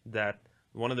that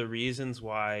one of the reasons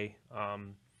why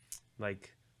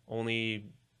like only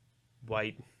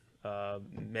white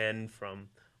men from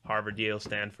Harvard, Yale,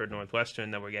 Stanford,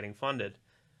 Northwestern that were getting funded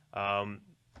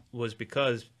was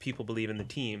because people believe in the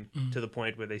team to the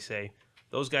point where they say,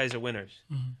 those guys are winners.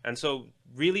 And so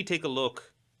really take a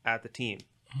look at the team.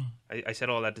 I said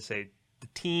all that to say the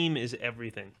team is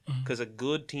everything, because a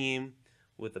good team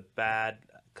with a bad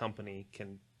company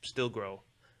can still grow,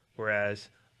 whereas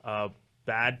a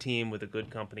bad team with a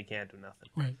good company can't do nothing.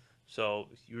 Right. So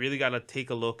you really got to take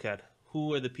a look at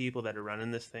who are the people that are running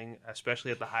this thing,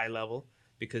 especially at the high level,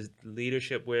 because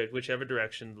leadership, whichever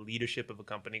direction the leadership of a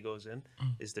company goes in,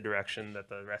 is the direction that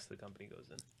the rest of the company goes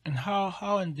in. And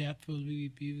how in depth will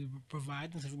we be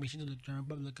providing this information to the general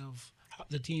public of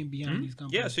the team behind these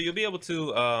companies? Yeah, so you'll be able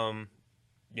to,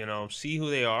 see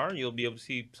who they are. You'll be able to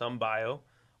see some bio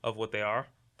of what they are.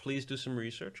 Please do some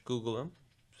research. Google them.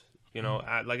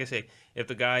 Like I say, if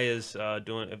the guy is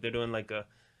if they're doing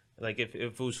if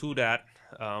it was Who Dat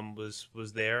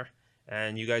was there,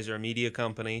 and you guys are a media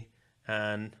company,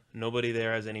 and nobody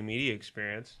there has any media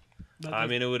experience, I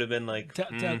mean, it would have been like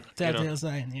telltale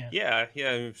sign,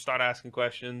 yeah. Start asking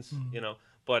questions,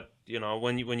 But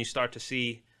when you start to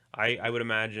see, I would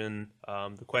imagine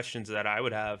the questions that I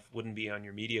would have wouldn't be on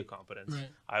your media competence. Right.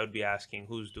 I would be asking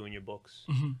who's doing your books,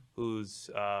 who's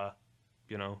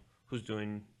who's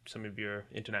doing some of your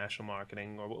international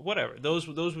marketing or whatever. Those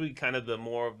would be kind of the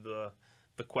more of the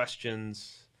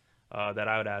questions that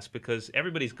I would ask, because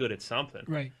everybody's good at something.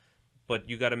 Right. But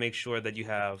you got to make sure that you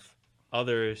have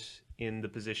others in the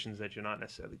positions that you're not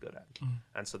necessarily good at.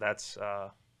 And so that's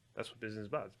what business is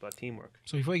about. It's about teamwork.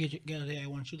 So before you get there, I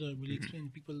want you to really explain to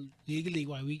people legally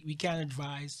why we can't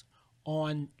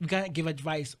give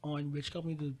advice on which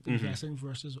company to invest in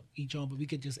versus each one, but we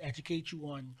could just educate you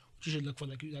on what you should look for,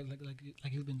 like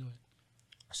you've been doing.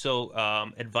 So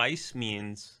advice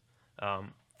means,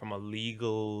 from a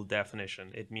legal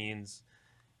definition, it means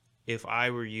if I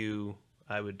were you,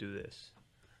 I would do this.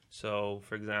 So,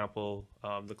 for example,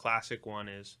 the classic one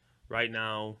is right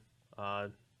now,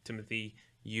 Timothy,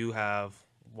 you have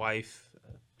wife,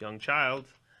 young child.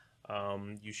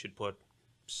 You should put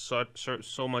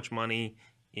so much money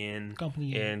in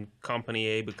company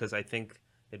A because I think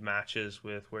it matches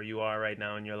with where you are right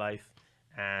now in your life,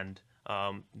 and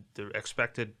the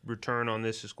expected return on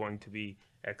this is going to be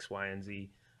X, Y, and Z,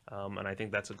 and I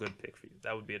think that's a good pick for you.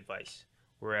 That would be advice.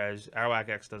 Whereas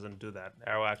Arawak doesn't do that.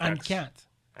 Arawak can't.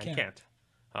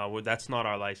 That's not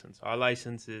our license. Our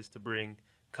license is to bring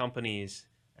companies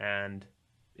and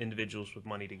individuals with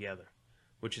money together,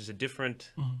 which is a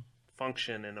different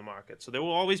function in the market. So there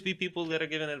will always be people that are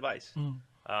giving advice,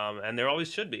 and there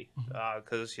always should be,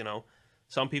 because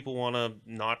some people want to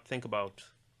not think about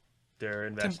their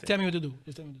investing. Tell me what to do.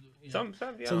 Just tell me what to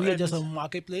do. So we are just a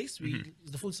marketplace.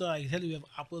 The food store, I tell you, we have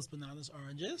apples, bananas,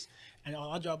 oranges, and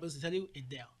our job is to tell you it's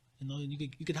there.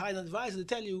 You could hide an advice to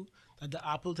tell you that the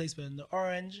apple tastes better than the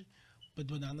orange, but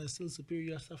banana is still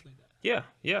superior, stuff like that.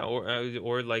 Yeah,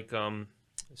 or like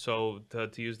so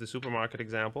to use the supermarket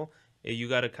example, you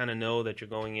got to kind of know that you're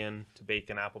going in to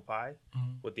bake an apple pie,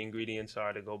 what the ingredients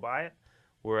are to go buy it.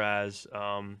 Whereas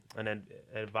an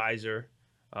advisor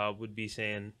would be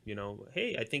saying,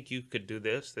 hey, I think you could do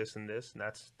this, this, and this, and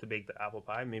that's to bake the apple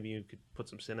pie. Maybe you could put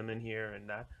some cinnamon here and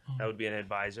that. That would be an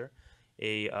advisor.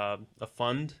 A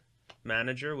fund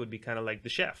manager would be kind of like the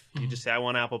chef. You just say, I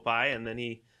want apple pie, and then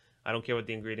I don't care what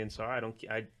the ingredients are.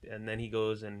 And then he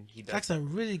goes and he does. That's a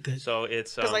really good. So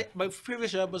it's like my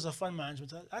previous job was a fund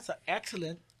management. That's an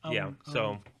excellent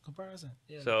comparison.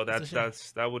 Yeah, so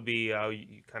that would be how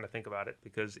you kind of think about it,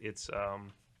 because it's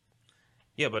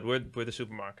but we're the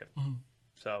supermarket.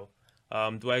 So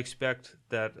do I expect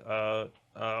that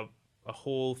a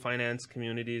whole finance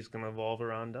community is going to evolve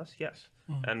around us? Yes,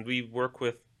 and we work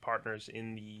with partners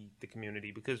in the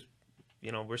community because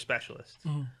we're specialists.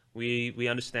 We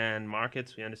understand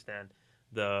markets, we understand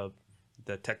the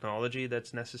technology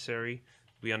that's necessary.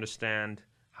 We understand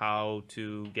how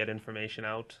to get information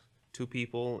out to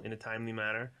people in a timely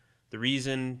manner. The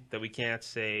reason that we can't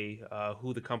say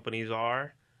who the companies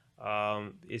are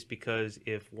is because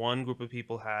if one group of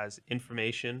people has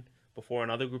information before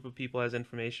another group of people has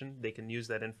information, they can use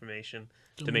that information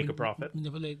to make a profit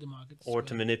manipulate the markets, or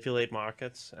to manipulate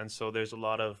markets. And so there's a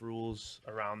lot of rules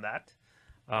around that.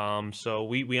 So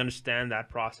we understand that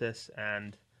process,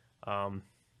 and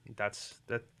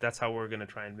that's how we're going to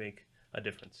try and make a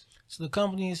difference. So the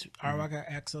companies Arawaka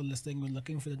X are listing, we're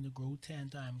looking for them to grow 10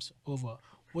 times over.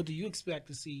 What do you expect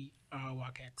to see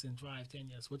Arawaka X in 5-10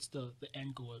 years? What's the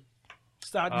end goal?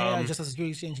 Starting here, just as a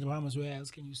security exchange in the Bahamas, where else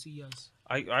can you see us?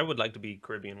 I would like to be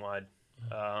Caribbean wide.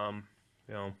 You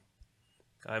know,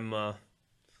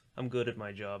 I'm good at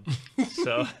my job,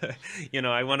 so you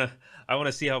know, I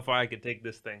wanna see how far I could take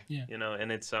this thing. Yeah. You know,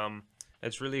 and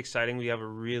it's really exciting. We have a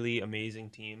really amazing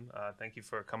team. Thank you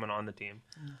for coming on the team.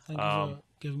 Thank you for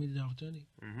giving me the opportunity.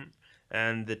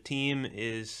 And the team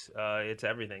is it's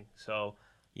everything. So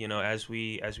you know, as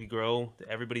we grow,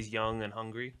 everybody's young and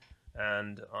hungry,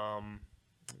 and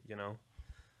you know,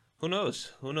 who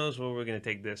knows where we're going to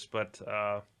take this, but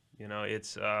you know,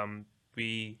 it's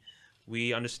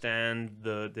we understand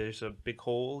there's a big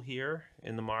hole here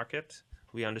in the market.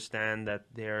 We understand that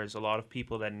there's a lot of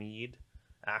people that need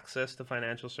access to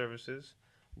financial services.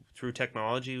 Through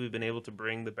technology, we've been able to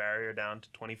bring the barrier down to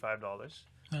 $25. Nice.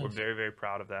 We're very, very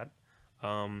proud of that.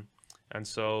 And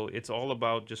so it's all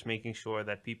about just making sure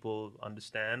that people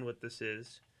understand what this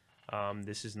is.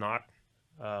 This is not,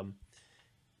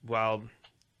 while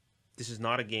this is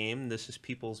not a game, this is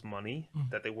people's money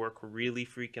that they work really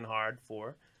freaking hard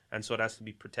for. And so it has to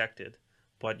be protected.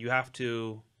 But you have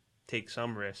to take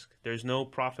some risk. There's no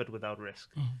profit without risk.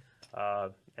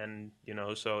 And, you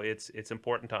know, so it's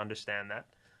important to understand that.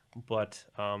 But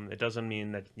it doesn't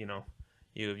mean that, you know,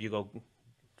 you go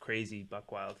crazy buck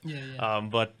wild.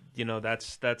 But, you know,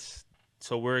 that's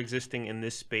so we're existing in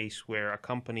this space where a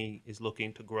company is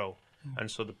looking to grow.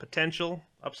 And so the potential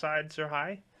upsides are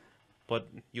high, but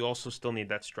you also still need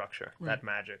that structure, that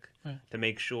magic, to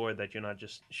make sure that you're not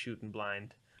just shooting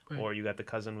blind. Or you got the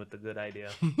cousin with the good idea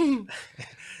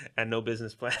and no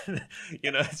business plan, you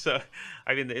know. So,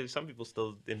 I mean, some people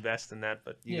still invest in that,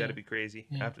 but you got to be crazy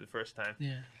after the first time,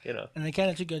 you know. And I kind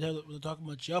of took we're talking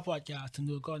about your podcast and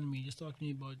the economy. Just talk to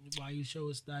me about why you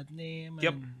chose that name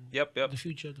and the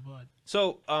future of the pod.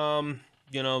 So,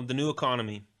 you know, the new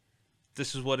economy,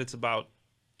 this is what it's about.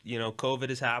 You know, COVID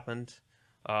has happened.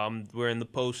 We're in the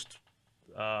post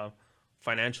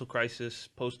financial crisis,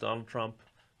 post Donald Trump,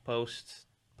 post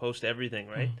everything,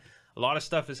 right? A lot of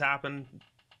stuff has happened.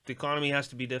 The economy has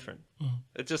to be different.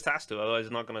 It just has to, otherwise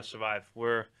it's not going to survive.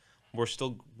 We're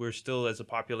still as a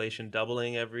population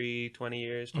doubling every 20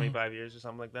 years, 25 years or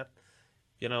something like that.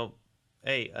 You know,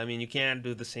 hey, I mean, you can't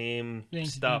do the same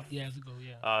stuff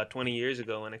 20 years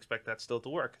ago and expect that still to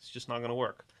work. It's just not going to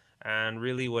work. And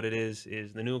really what it is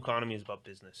the new economy is about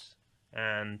business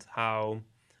and how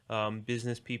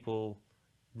business people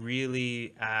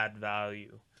really add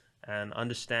value. And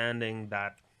understanding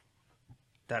that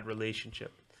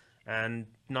relationship and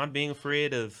not being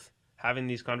afraid of having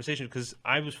these conversations, because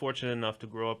I was fortunate enough to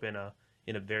grow up in a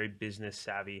very business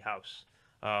savvy house.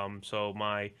 So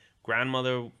my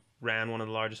grandmother ran one of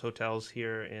the largest hotels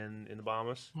here in the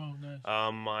Bahamas. Oh,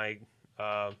 nice.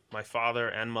 My father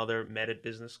and mother met at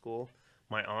business school.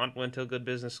 My aunt went to a good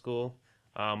business school.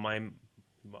 On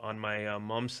my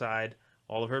mom's side,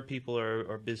 all of her people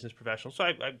are business professionals. So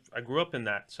I grew up in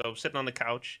that. So sitting on the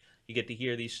couch, you get to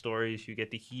hear these stories. You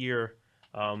get to hear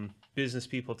business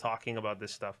people talking about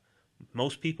this stuff.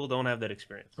 Most people don't have that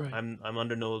experience. Right. I'm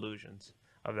under no illusions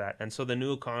of that. And so the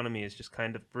new economy is just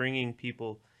kind of bringing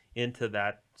people into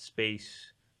that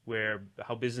space where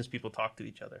how business people talk to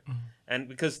each other. And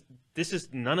because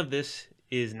none of this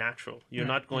is natural. You're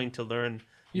not going to learn.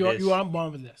 You aren't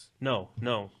born with this. No.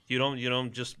 You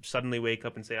don't just suddenly wake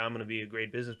up and say, I'm going to be a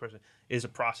great business person. It's a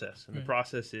process. And the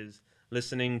process is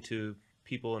listening to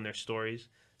people and their stories.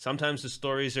 Sometimes the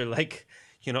stories are like,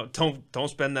 you know, don't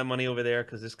spend that money over there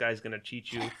because this guy's going to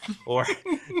cheat you. Or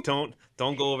don't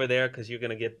go over there because you're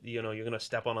going to get, you know, you're going to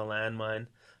step on a landmine.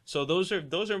 So those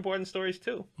are important stories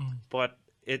too. But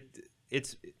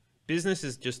it's business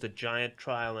is just a giant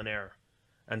trial and error.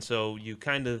 And so you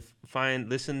kind of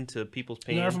listen to people's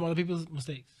pain. Learn from other people's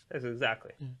mistakes. Yes,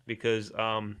 exactly. Because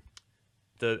and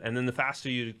then the faster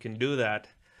you can do that,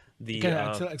 the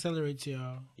accelerates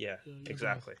your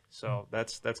exactly. Growth. So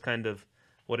that's kind of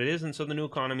what it is. And so the new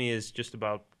economy is just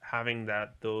about having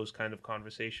those kind of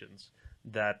conversations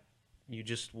that you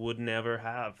just would never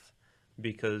have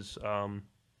because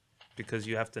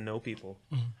you have to know people.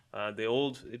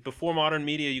 Before modern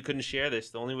media, you couldn't share this.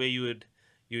 The only way you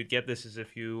would get this is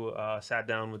if you sat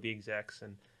down with the execs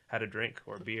and had a drink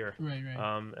or a beer.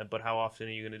 Right. But how often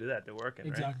are you going to do that? They're working,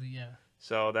 Exactly. right? Yeah.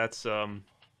 So that's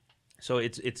so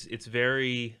it's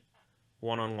very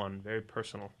one-on-one, very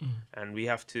personal, and we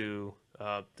have to.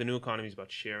 The new economy is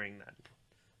about sharing that.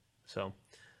 So,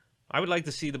 I would like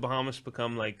to see the Bahamas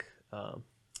become like, one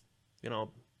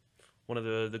of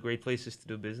the great places to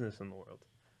do business in the world.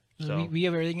 So we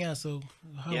have everything else. So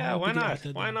why not?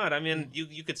 Why not? I mean,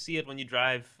 you could see it when you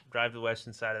drive the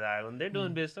western side of the island. They're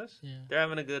doing business. Yeah. They're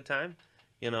having a good time.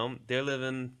 They're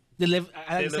living. They live.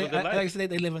 They live a good life. I say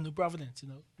they live in New Providence.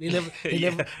 They live. They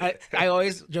live. I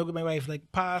always joke with my wife,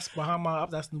 like, past Bahama up,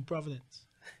 that's New Providence.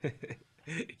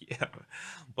 Yeah,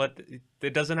 but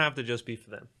it doesn't have to just be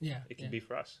for them. Yeah, it can be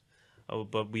for us.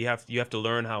 But you have to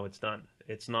learn how it's done.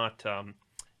 It's not.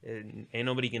 Ain't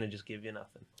nobody gonna just give you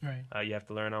nothing. Right. You have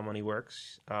to learn how money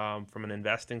works from an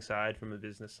investing side, from a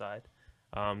business side.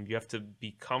 You have to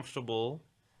be comfortable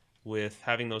with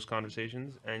having those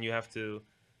conversations, and you have to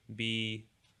be,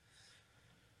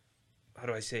 how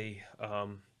do I say,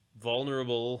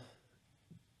 vulnerable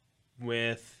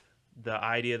with the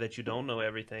idea that you don't know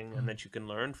everything and that you can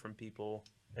learn from people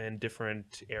in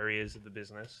different areas of the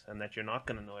business, and that you're not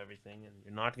going to know everything, and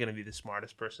you're not going to be the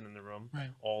smartest person in the room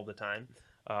all the time.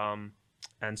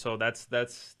 And so that's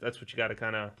what you got to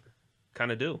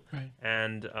kind of do. Right.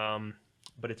 And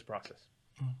but it's a process.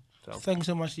 So thank you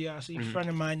so much, RC. Friend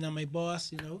of mine, now my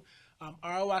boss.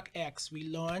 RWAC, we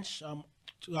launched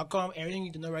 .com, everything you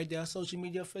need to know right there. Social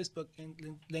media, Facebook,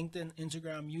 LinkedIn,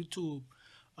 Instagram, YouTube.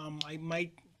 I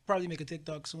might probably make a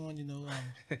TikTok soon,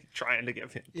 trying to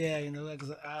get him. Yeah,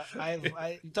 because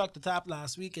I talked to Top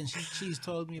last week, and she's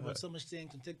told me about so much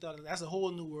things on TikTok. That's a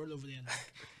whole new world over there.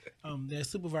 They're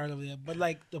super viral over there. But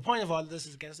the point of all of this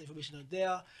is to get this information out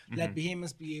there. Let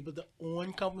Bahamians be able to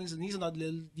own companies, and these are not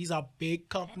little; these are big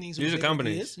companies. These are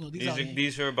companies.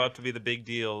 These are about to be the big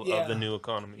deal of the new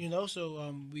economy.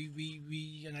 So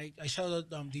we and I shout out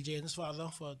DJ and his father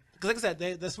because, like I said,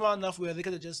 they're smart enough where they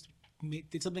could have just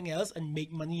did something else and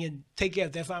make money and take care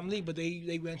of their family, but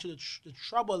they went through the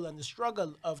trouble and the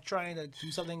struggle of trying to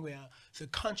do something where the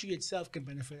country itself can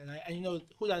benefit. And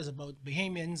who that is about,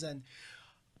 Bahamians and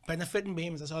benefiting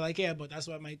Bahamians. That's all I care about. That's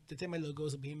why my logo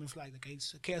is a Bahamian flag. Like, I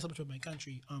care so much about my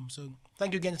country. So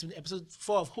thank you again. It's been episode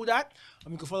 4 of Who Dat.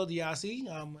 You can follow the RC.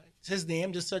 It's his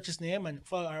name. Just search his name and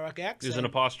follow RX. There's an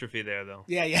apostrophe there, though.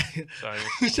 Yeah.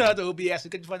 Shout out to OBS.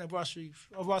 We couldn't find an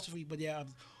apostrophe, but yeah.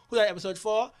 Who Dat episode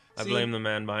 4. I blame the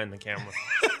man behind the camera.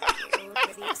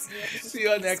 See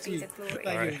you next week.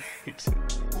 Thank you.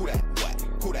 Who that what?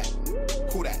 Who that?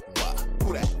 Who that what?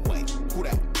 Who that wait? Who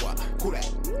that what? Who that?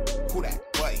 Who that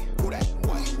wait? Who that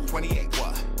wait? 28.